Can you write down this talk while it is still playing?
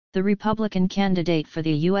The Republican candidate for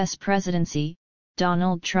the U.S. presidency,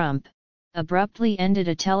 Donald Trump, abruptly ended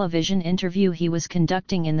a television interview he was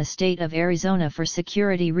conducting in the state of Arizona for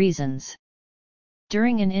security reasons.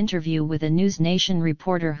 During an interview with a News Nation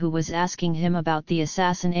reporter who was asking him about the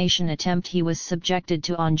assassination attempt he was subjected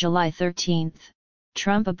to on July 13,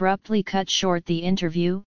 Trump abruptly cut short the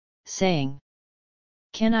interview, saying,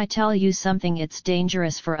 "Can I tell you something? It's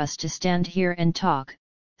dangerous for us to stand here and talk,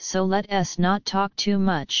 so let us not talk too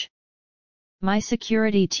much. My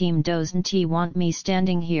security team doesn't want me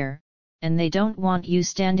standing here, and they don't want you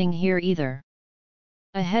standing here either."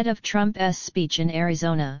 Ahead of Trump's speech in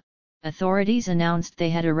Arizona, authorities announced they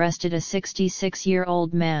had arrested a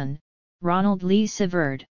 66-year-old man, Ronald Lee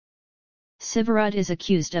Siverud. Siverud is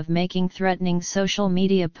accused of making threatening social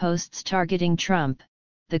media posts targeting Trump,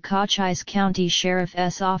 the Cochise County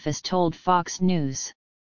Sheriff's Office told Fox News.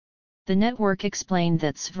 The network explained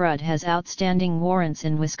that Siverud has outstanding warrants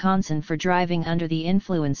in Wisconsin for driving under the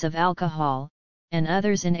influence of alcohol, and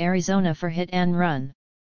others in Arizona for hit and run.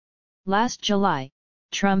 Last July,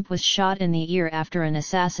 Trump was shot in the ear after an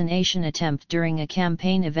assassination attempt during a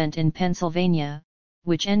campaign event in Pennsylvania,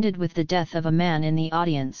 which ended with the death of a man in the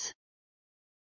audience.